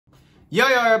Yo,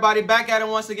 everybody, back at it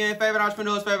once again. Favorite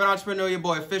entrepreneur, your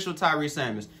boy, official Tyree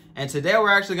Samuels. And today we're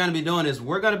actually going to be doing is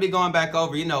we're going to be going back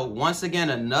over, once again,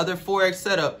 another Forex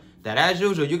setup that, as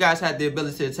usual, you guys had the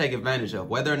ability to take advantage of.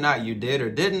 Whether or not you did or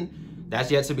didn't, that's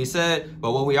yet to be said.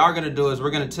 But what we are going to do is we're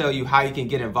going to tell you how you can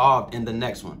get involved in the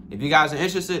next one. If you guys are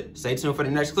interested, stay tuned for the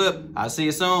next clip. I'll see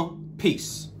you soon.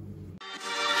 Peace.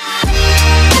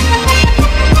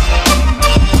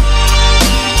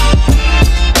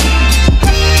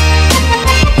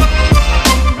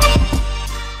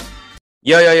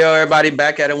 Yo, everybody,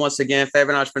 back at it once again.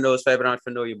 Favorite entrepreneur,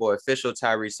 your boy, official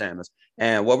Tyree Samuels.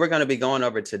 And what we're going to be going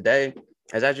over today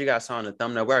is, as you guys saw in the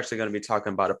thumbnail, we're actually going to be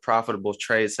talking about a profitable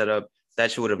trade setup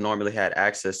that you would have normally had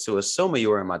access to, assuming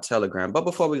you were in my Telegram. But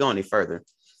before we go any further,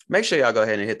 make sure y'all go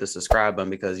ahead and hit the subscribe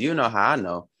button, because you know how I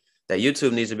know that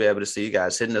YouTube needs to be able to see you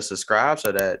guys hitting the subscribe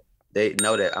so that they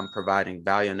know that I'm providing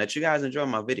value and that you guys enjoy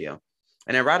my video.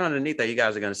 And then right underneath that, you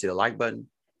guys are going to see the like button.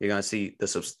 You're going to see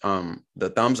the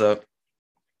thumbs up.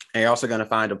 And you're also going to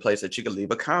find a place that you can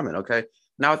leave a comment, okay?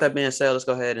 Now, with that being said, let's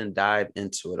go ahead and dive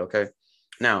into it, okay?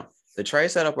 Now, the trade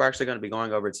setup we're actually going to be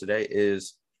going over today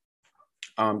is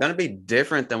going to be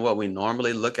different than what we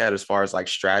normally look at as far as like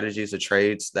strategies of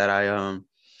trades that I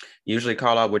usually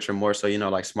call out, which are more so,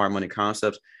 like smart money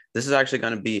concepts. This is actually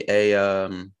going to be a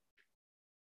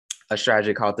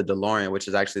strategy called the DeLorean, which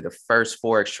is actually the first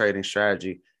Forex trading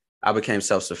strategy I became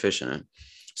self-sufficient in.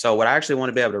 So what I actually want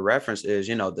to be able to reference is,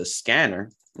 the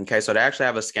scanner. Okay, so they actually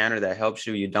have a scanner that helps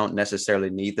you. You don't necessarily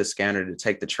need the scanner to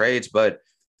take the trades, but,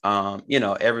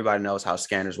 everybody knows how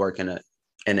scanners work in the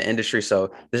industry.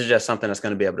 So this is just something that's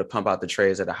going to be able to pump out the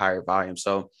trades at a higher volume.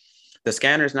 So the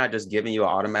scanner is not just giving you an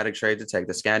automatic trade to take.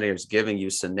 The scanner is giving you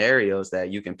scenarios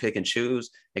that you can pick and choose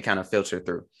and kind of filter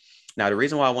through. Now, the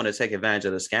reason why I want to take advantage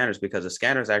of the scanner is because the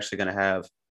scanner is actually going to have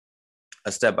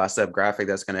a step-by-step graphic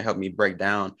that's going to help me break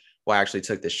down why I actually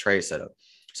took this trade setup.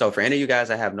 So for any of you guys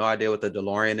that have no idea what the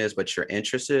DeLorean is, but you're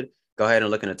interested, go ahead and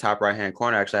look in the top right-hand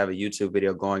corner. I actually have a YouTube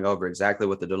video going over exactly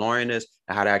what the DeLorean is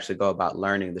and how to actually go about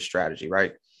learning the strategy,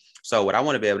 right? So what I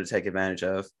want to be able to take advantage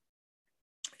of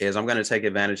is I'm going to take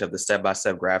advantage of the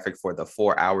step-by-step graphic for the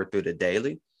 4 hour through the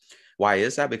daily. Why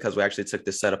is that? Because we actually took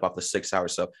this setup off the 6 hour.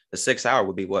 So the 6 hour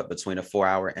would be what? Between the 4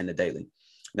 hour and the daily.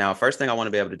 Now, first thing I want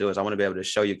to be able to do is I want to be able to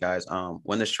show you guys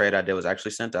when this trade I did was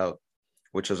actually sent out,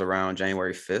 which was around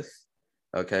January 5th.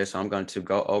 Okay, so I'm going to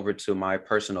go over to my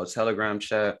personal Telegram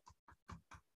chat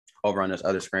over on this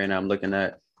other screen I'm looking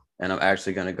at, and I'm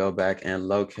actually going to go back and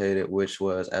locate it, which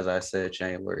was, as I said,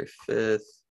 January 5th.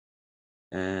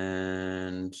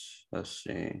 And let's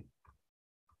see.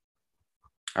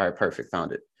 All right, perfect.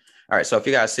 Found it. All right, so if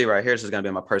you guys see right here, this is going to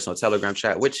be my personal Telegram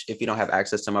chat, which if you don't have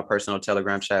access to my personal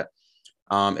Telegram chat,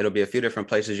 it'll be a few different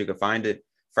places you can find it.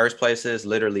 First place is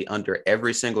literally under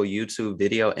every single YouTube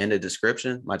video in the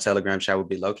description. My Telegram chat will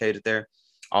be located there.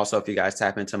 Also, if you guys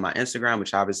tap into my Instagram,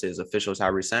 which obviously is official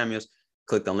Tyree Samuels,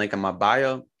 click the link in my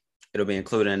bio. It'll be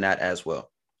included in that as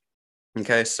well.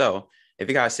 Okay, so if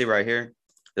you guys see right here,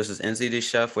 this is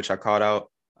Nzdchf, which I called out.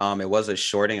 It was a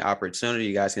shorting opportunity.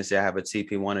 You guys can see I have a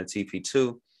TP1 and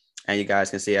TP2. And you guys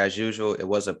can see, as usual, it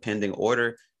was a pending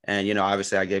order. And,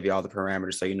 obviously, I gave you all the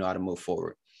parameters so you know how to move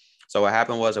forward. So what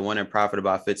happened was I went in profit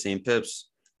about 15 pips,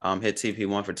 hit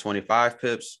TP1 for 25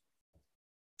 pips.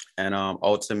 And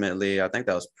ultimately, I think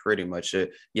that was pretty much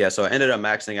it. Yeah, so I ended up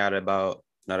maxing out at about,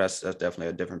 no, that's definitely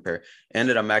a different pair.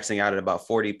 Ended up maxing out at about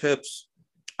 40 pips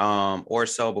or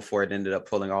so before it ended up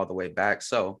pulling all the way back.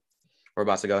 So we're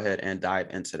about to go ahead and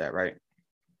dive into that, right?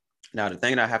 Now, the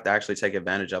thing that I have to actually take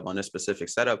advantage of on this specific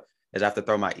setup is I have to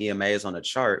throw my EMAs on the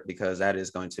chart, because that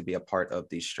is going to be a part of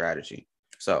the strategy.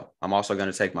 So I'm also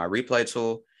going to take my replay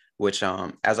tool, which,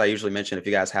 as I usually mention, if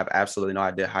you guys have absolutely no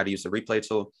idea how to use the replay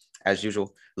tool, as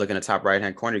usual, look in the top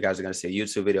right-hand corner. You guys are going to see a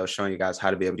YouTube video showing you guys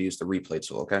how to be able to use the replay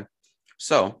tool, okay?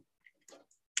 So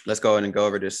let's go ahead and go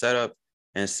over this setup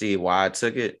and see why I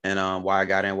took it and why I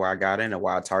got in where I got in and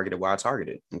why I targeted,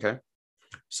 okay?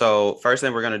 So first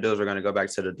thing we're going to do is we're going to go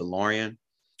back to the DeLorean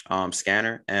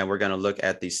scanner, and we're going to look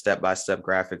at the step-by-step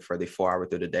graphic for the 4 hour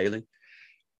through the daily.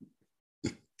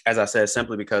 As I said,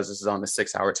 simply because this is on the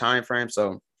 6 hour time frame.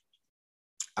 So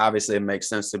obviously it makes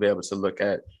sense to be able to look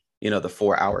at, the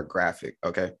 4 hour graphic.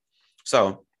 Okay.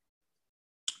 So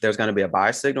there's going to be a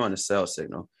buy signal and a sell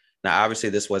signal. Now, obviously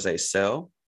this was a sell,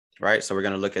 right? So we're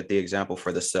going to look at the example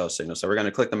for the sell signal. So we're going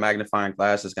to click the magnifying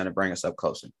glass. It's going to bring us up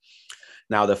closer.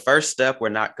 Now, the first step we're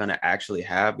not going to actually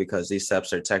have, because these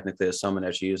steps are technically assuming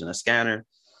that you're using a scanner.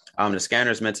 The scanner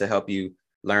is meant to help you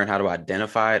learn how to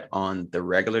identify it on the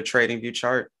regular trading view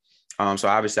chart. So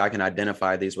obviously I can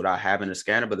identify these without having a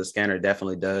scanner, but the scanner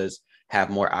definitely does have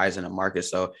more eyes in the market.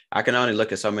 So I can only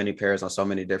look at so many pairs on so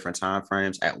many different time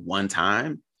frames at one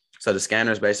time. So the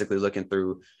scanner is basically looking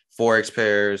through Forex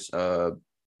pairs,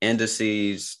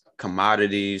 indices,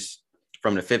 commodities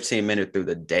from the 15-minute through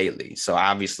the daily. So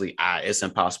obviously it's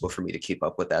impossible for me to keep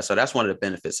up with that. So that's one of the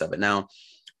benefits of it. Now,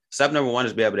 step number one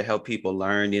is be able to help people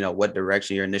learn, what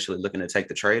direction you're initially looking to take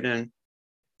the trade in,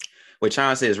 which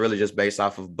honestly is really just based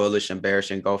off of bullish and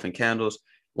bearish engulfing candles.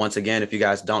 Once again, if you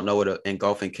guys don't know what an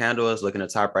engulfing candle is, look in the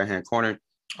top right-hand corner.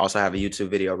 Also have a YouTube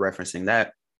video referencing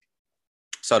that.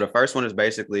 So the first one is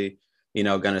basically,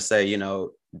 going to say,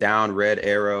 down red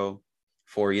arrow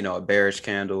for, a bearish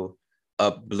candle,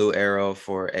 up blue arrow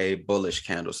for a bullish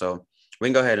candle. So we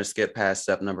can go ahead and skip past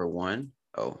step number one.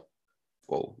 We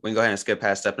can go ahead and skip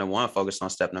past step number one, focus on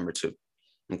step number two.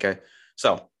 Okay.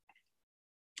 So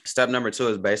step number two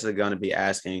is basically going to be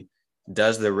asking,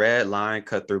 does the red line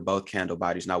cut through both candle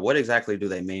bodies? Now, what exactly do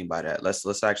they mean by that?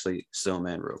 Let's actually zoom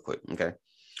in real quick. Okay.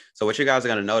 So what you guys are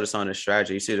going to notice on this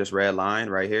strategy, you see this red line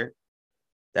right here?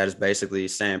 That is basically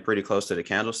saying pretty close to the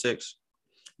candlesticks.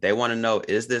 They want to know,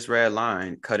 is this red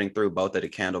line cutting through both of the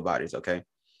candle bodies? Okay.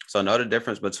 So know the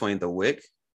difference between the wick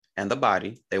and the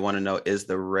body. They want to know, is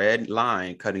the red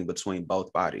line cutting between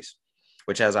both bodies?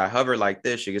 Which as I hover like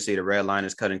this, you can see the red line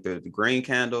is cutting through the green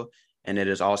candle, and it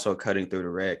is also cutting through the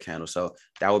red candle. So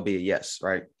that would be a yes,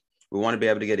 right? We want to be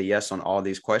able to get a yes on all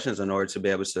these questions in order to be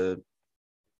able to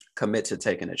commit to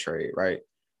taking a trade, right?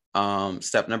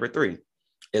 Step number three,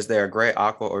 is there a gray,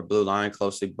 aqua, or blue line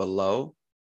closely below?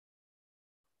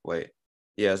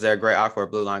 Is there a gray, aqua, or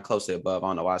blue line closely above? I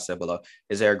don't know why I said below.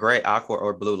 Is there a gray, aqua,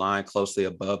 or blue line closely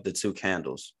above the two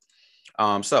candles?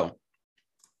 So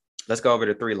let's go over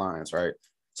the three lines, right?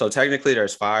 So technically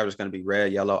there's five. There's going to be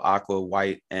red, yellow, aqua,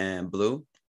 white, and blue.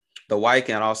 The white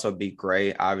can also be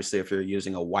gray. Obviously, if you're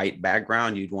using a white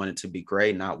background, you'd want it to be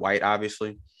gray, not white,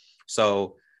 obviously.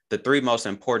 So the three most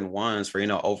important ones for,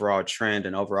 overall trend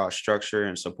and overall structure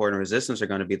and support and resistance are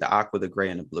going to be the aqua, the gray,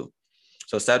 and the blue.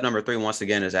 So step number three, once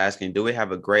again, is asking, do we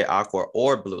have a gray, aqua,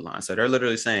 or blue line? So they're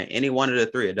literally saying any one of the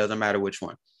three. It doesn't matter which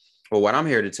one. Well, what I'm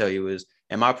here to tell you is,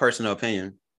 in my personal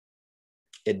opinion,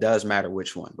 it does matter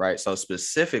which one, right? So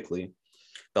specifically,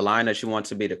 the line that you want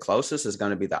to be the closest is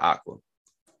going to be the aqua,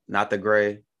 not the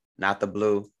gray, not the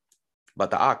blue,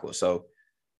 but the aqua. So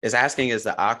it's asking, is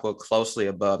the aqua closely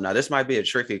above? Now, this might be a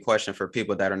tricky question for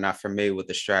people that are not familiar with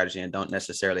the strategy and don't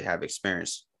necessarily have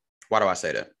experience. Why do I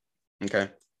say that? Okay.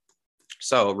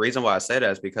 So reason why I say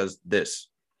that is because this,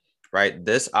 right?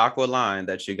 This aqua line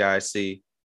that you guys see,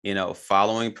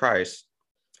 following price,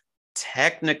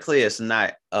 technically it's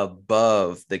not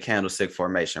above the candlestick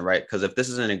formation, right? Because if this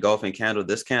is an engulfing candle,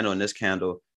 this candle and this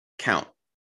candle count,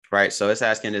 right? So it's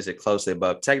asking, is it closely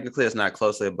above? Technically, it's not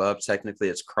closely above. Technically,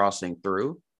 it's crossing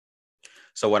through.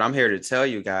 So what I'm here to tell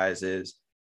you guys is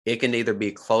it can either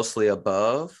be closely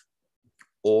above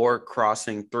or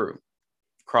crossing through.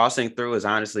 Crossing through is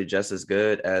honestly just as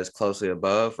good as closely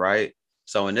above, right?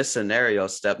 So in this scenario,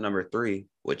 step number three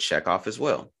would check off as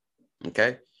well.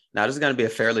 Okay. Now this is going to be a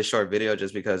fairly short video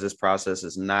just because this process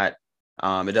is not,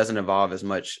 it doesn't involve as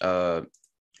much,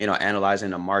 analyzing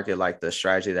the market like the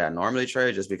strategy that I normally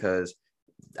trade, just because,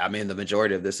 the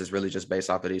majority of this is really just based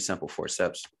off of these simple 4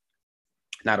 steps.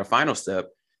 Now, the final step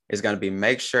is going to be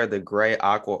make sure the gray,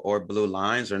 aqua, or blue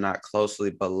lines are not closely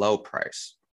below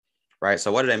price, right?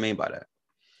 So what do they mean by that?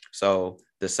 So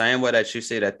the same way that you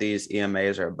see that these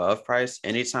EMAs are above price,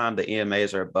 anytime the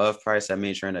EMAs are above price, that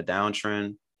means you're in a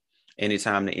downtrend.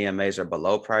 Anytime the EMAs are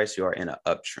below price, you are in an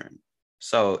uptrend.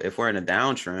 So if we're in a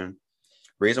downtrend,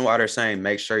 reason why they're saying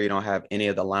make sure you don't have any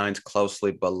of the lines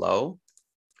closely below,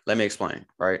 let me explain,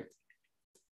 right?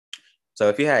 So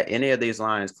if you had any of these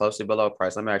lines closely below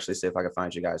price, let me actually see if I can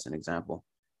find you guys an example.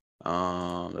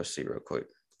 Let's see real quick.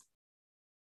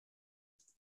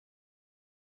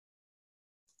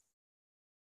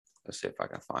 Let's see if I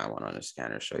can find one on the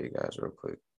scanner, show you guys real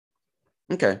quick.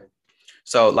 Okay.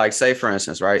 So like say, for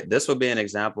instance, right, this would be an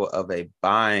example of a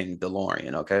buying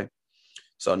DeLorean, okay?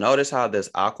 So notice how this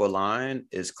aqua line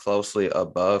is closely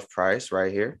above price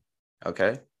right here,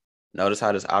 okay? Notice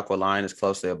how this aqua line is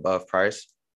closely above price.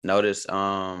 Notice,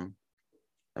 let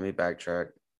me backtrack.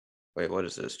 Wait, what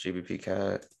is this? GBP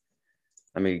CAD.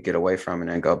 Let me get away from it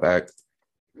and go back.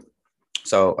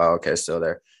 So, okay, still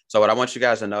there. So what I want you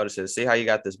guys to notice is, see how you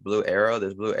got this blue arrow?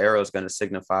 This blue arrow is going to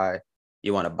signify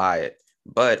you want to buy it.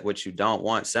 But what you don't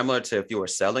want, similar to if you were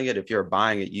selling it, if you're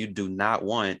buying it, you do not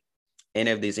want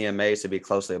any of these EMAs to be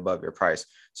closely above your price.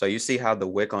 So you see how the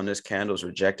wick on this candle is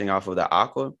rejecting off of the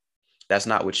aqua? That's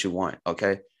not what you want,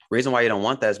 okay? Reason why you don't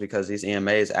want that is because these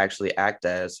EMAs actually act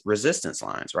as resistance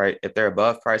lines, right? If they're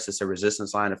above price, it's a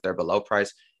resistance line. If they're below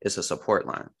price, it's a support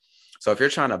line. So if you're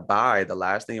trying to buy, the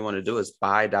last thing you want to do is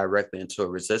buy directly into a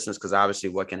resistance, because obviously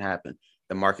what can happen?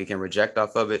 The market can reject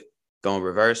off of it, go in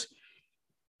reverse,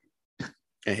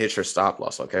 and hit your stop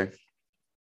loss, okay?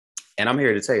 And I'm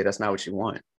here to tell you that's not what you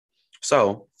want.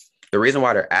 So the reason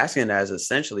why they're asking that is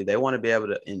essentially they want to be able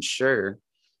to ensure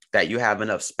that you have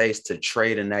enough space to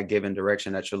trade in that given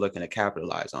direction that you're looking to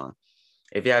capitalize on.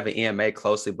 If you have an EMA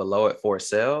closely below it for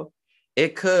sale,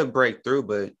 it could break through,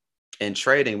 but in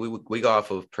trading, we go off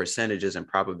of percentages and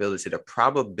probability. The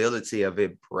probability of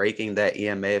it breaking that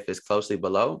EMA if it's closely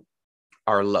below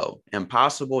are low.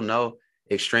 Impossible, no.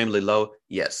 Extremely low,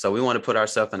 yes. So we want to put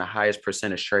ourselves in the highest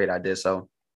percentage trade I did. So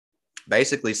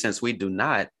basically, since we do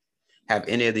not have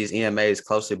any of these EMAs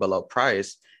closely below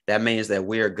price, that means that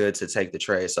we are good to take the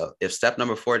trade. So if step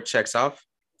number 4 checks off,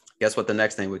 guess what the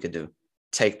next thing we could do?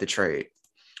 Take the trade.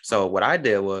 So what I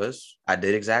did was I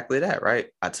did exactly that, right?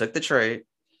 I took the trade.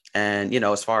 And,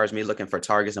 as far as me looking for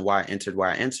targets and why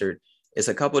I entered, it's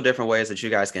a couple of different ways that you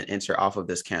guys can enter off of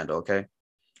this candle, okay?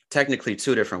 Technically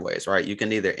 2 different ways, right? You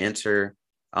can either enter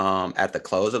at the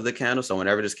close of the candle. So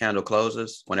whenever this candle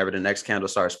closes, whenever the next candle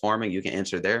starts forming, you can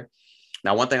enter there.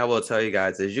 Now, one thing I will tell you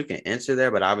guys is you can enter there,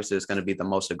 but obviously it's going to be the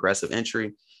most aggressive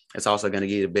entry. It's also going to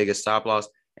give you the biggest stop loss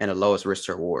and the lowest risk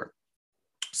to reward.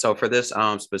 So for this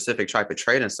specific type of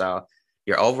trading style,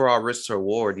 your overall risk to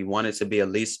reward, you want it to be at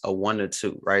least a 1 to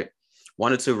 2, right?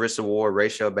 1 to 2 risk to reward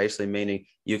ratio, basically meaning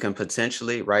you can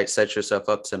potentially, right, set yourself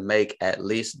up to make at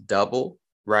least double,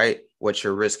 right, what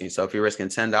you're risking. So if you're risking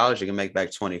 $10, you can make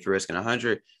back 20. If you're risking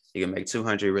 100, you can make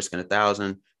 200. You're risking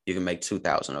 1,000, you can make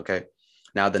 2,000. Okay.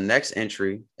 Now the next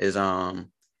entry is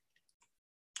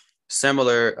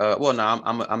similar. Well, no,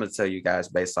 I'm gonna tell you guys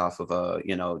based off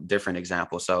of different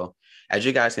examples. So as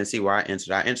you guys can see where I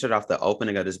entered off the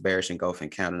opening of this bearish engulfing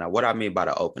candle. Now, what I mean by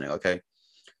the opening, okay?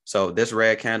 So this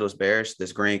red candle is bearish,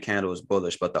 this green candle is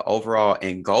bullish, but the overall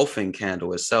engulfing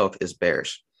candle itself is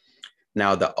bearish.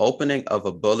 Now, the opening of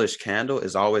a bullish candle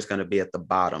is always going to be at the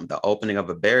bottom. The opening of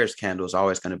a bearish candle is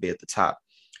always going to be at the top.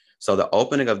 So the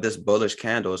opening of this bullish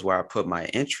candle is where I put my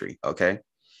entry, okay?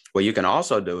 What you can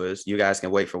also do is you guys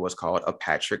can wait for what's called a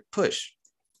Patrick push,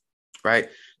 right?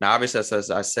 Now, obviously,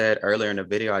 as I said earlier in the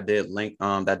video, I did link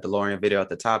that DeLorean video at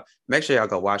the top. Make sure y'all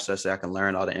go watch that so I can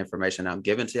learn all the information I'm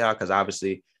giving to y'all, because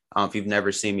obviously, if you've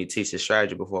never seen me teach this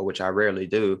strategy before, which I rarely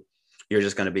do, you're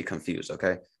just going to be confused,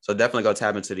 okay? So definitely go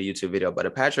tap into the YouTube video. But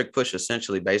a Patrick push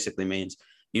essentially basically means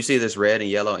you see this red and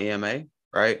yellow EMA,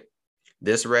 right?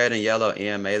 This red and yellow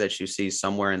EMA that you see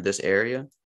somewhere in this area,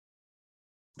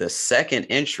 the second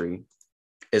entry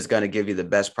is going to give you the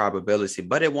best probability,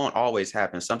 but it won't always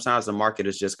happen. Sometimes the market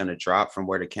is just going to drop from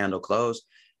where the candle closed,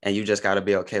 and you just got to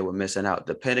be okay with missing out,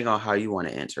 depending on how you want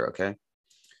to enter, okay?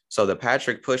 So the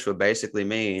Patrick push would basically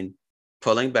mean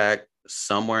pulling back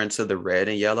somewhere into the red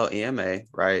and yellow EMA,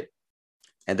 right?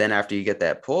 And then after you get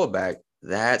that pullback,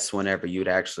 that's whenever you'd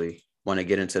actually want to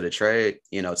get into the trade,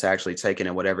 to actually take it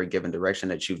in whatever given direction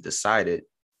that you've decided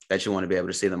that you want to be able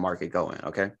to see the market go in,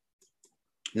 okay?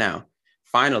 Now,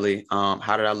 finally,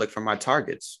 how did I look for my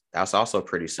targets? That's also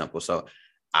pretty simple. So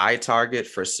I target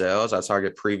for sales, I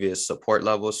target previous support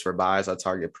levels. For buys, I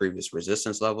target previous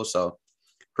resistance levels. So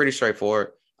pretty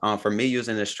straightforward. For me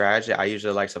using this strategy, I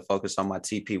usually like to focus on my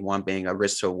TP1 being a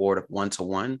risk to reward of 1 to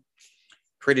 1.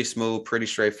 Pretty smooth, pretty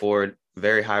straightforward,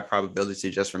 very high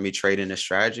probability just for me trading this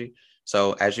strategy.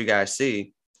 So as you guys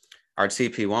see, our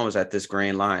TP1 was at this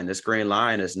green line. This green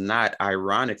line is not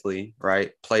ironically,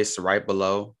 right, placed right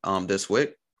below this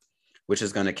wick, which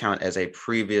is going to count as a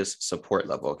previous support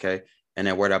level, okay? And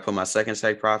then where did I put my second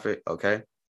take profit? Okay,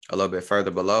 a little bit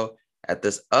further below at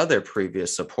this other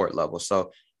previous support level.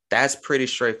 So that's pretty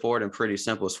straightforward and pretty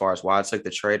simple as far as why I took the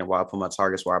trade and why I put my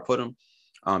targets where I put them.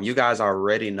 You guys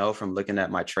already know from looking at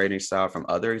my trading style from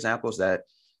other examples that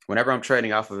whenever I'm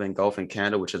trading off of engulfing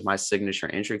candle, which is my signature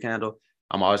entry candle,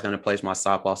 I'm always going to place my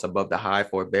stop loss above the high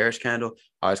for a bearish candle.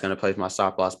 I'm always going to place my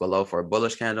stop loss below for a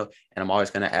bullish candle. And I'm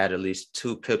always going to add at least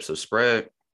 2 pips of spread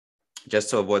just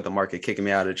to avoid the market kicking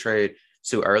me out of the trade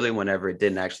too early whenever it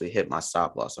didn't actually hit my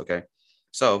stop loss, okay?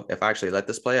 So if I actually let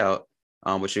this play out,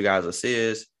 what you guys will see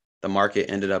is the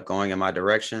market ended up going in my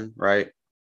direction, right?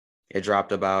 It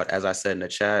dropped about, as I said in the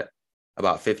chat,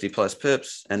 about 50 plus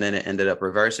pips, and then it ended up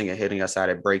reversing and hitting us at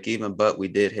a break even, but we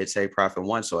did hit take profit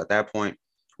 1. So at that point,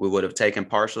 we would have taken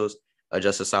partials,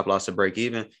 adjusted stop loss to break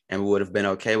even, and we would have been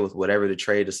okay with whatever the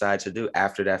trade decides to do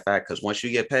after that fact. Because once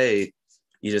you get paid,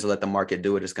 you just let the market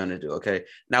do what it's going to do, okay?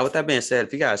 Now, with that being said,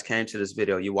 if you guys came to this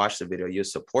video, you watched the video, you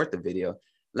support the video,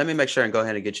 let me make sure and go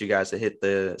ahead and get you guys to hit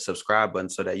the subscribe button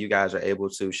so that you guys are able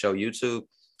to show YouTube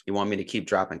you want me to keep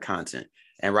dropping content.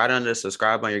 And right under the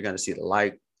subscribe button, you're going to see the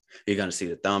like, you're going to see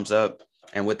the thumbs up.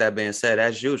 And with that being said,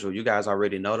 as usual, you guys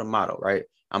already know the motto, right?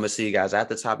 I'm going to see you guys at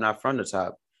the top, not from the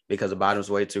top, because the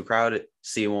bottom's way too crowded.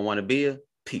 See you when want to be you.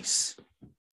 Peace.